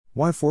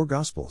Why 4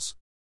 Gospels?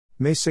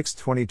 May 6,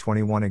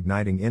 2021.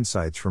 Igniting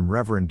insights from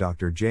Reverend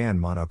Dr. J.N.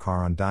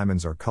 Manokar on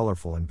diamonds are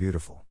colorful and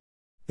beautiful.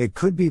 It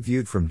could be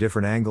viewed from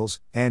different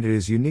angles, and it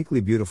is uniquely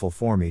beautiful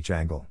from each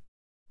angle.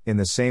 In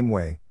the same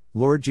way,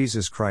 Lord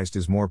Jesus Christ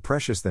is more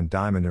precious than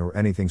diamond or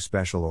anything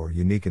special or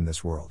unique in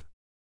this world.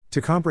 To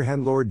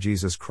comprehend Lord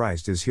Jesus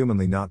Christ is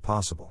humanly not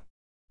possible.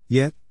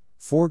 Yet,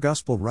 4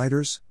 Gospel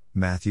writers,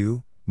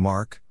 Matthew,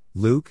 Mark,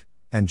 Luke,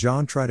 and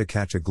John, try to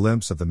catch a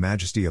glimpse of the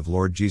majesty of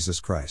Lord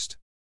Jesus Christ.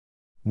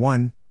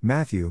 1.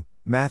 Matthew.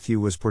 Matthew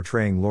was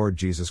portraying Lord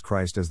Jesus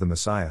Christ as the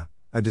Messiah,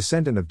 a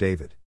descendant of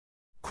David.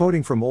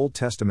 Quoting from Old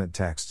Testament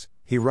texts,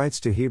 he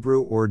writes to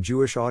Hebrew or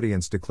Jewish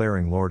audience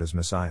declaring Lord as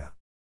Messiah.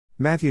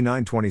 Matthew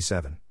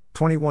 9:27,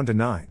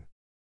 21-9.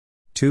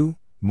 2.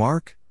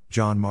 Mark.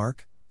 John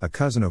Mark, a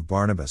cousin of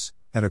Barnabas,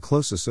 and a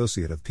close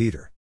associate of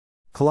Peter.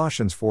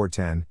 Colossians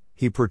 4:10,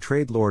 he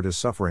portrayed Lord as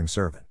suffering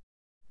servant.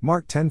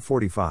 Mark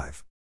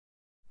 10:45.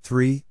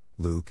 3.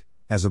 Luke,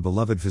 as a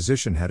beloved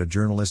physician, had a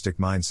journalistic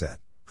mindset,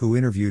 who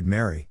interviewed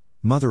Mary,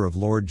 mother of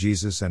Lord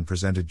Jesus, and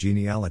presented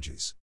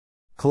genealogies.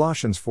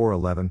 Colossians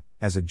 4:11,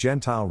 as a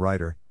Gentile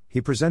writer,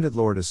 he presented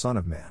Lord as Son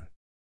of Man.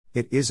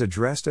 It is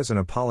addressed as an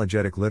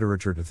apologetic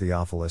literature to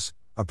Theophilus,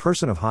 a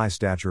person of high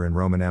stature in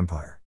Roman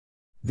Empire.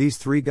 These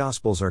 3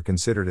 Gospels are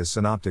considered as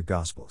synoptic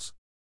Gospels.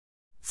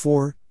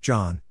 4.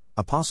 John.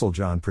 Apostle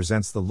John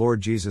presents the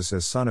Lord Jesus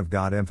as Son of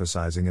God,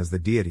 emphasizing as the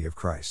deity of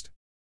Christ.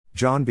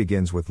 John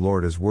begins with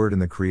Lord as Word in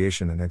the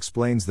creation and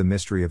explains the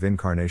mystery of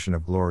incarnation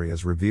of glory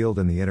as revealed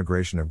in the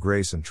integration of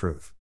grace and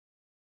truth.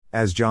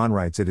 As John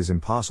writes, it is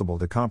impossible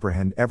to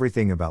comprehend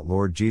everything about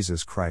Lord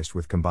Jesus Christ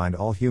with combined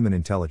all human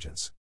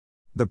intelligence.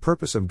 The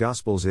purpose of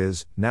Gospels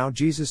is, now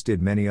Jesus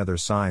did many other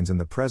signs in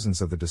the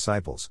presence of the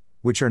disciples,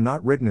 which are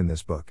not written in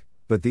this book,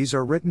 but these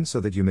are written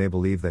so that you may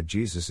believe that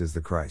Jesus is the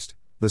Christ,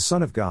 the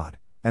Son of God,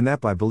 and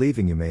that by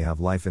believing you may have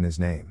life in his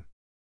name.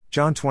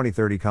 John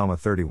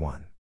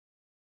 20:30-31.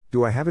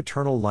 Do I have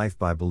eternal life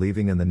by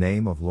believing in the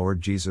name of Lord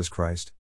Jesus Christ?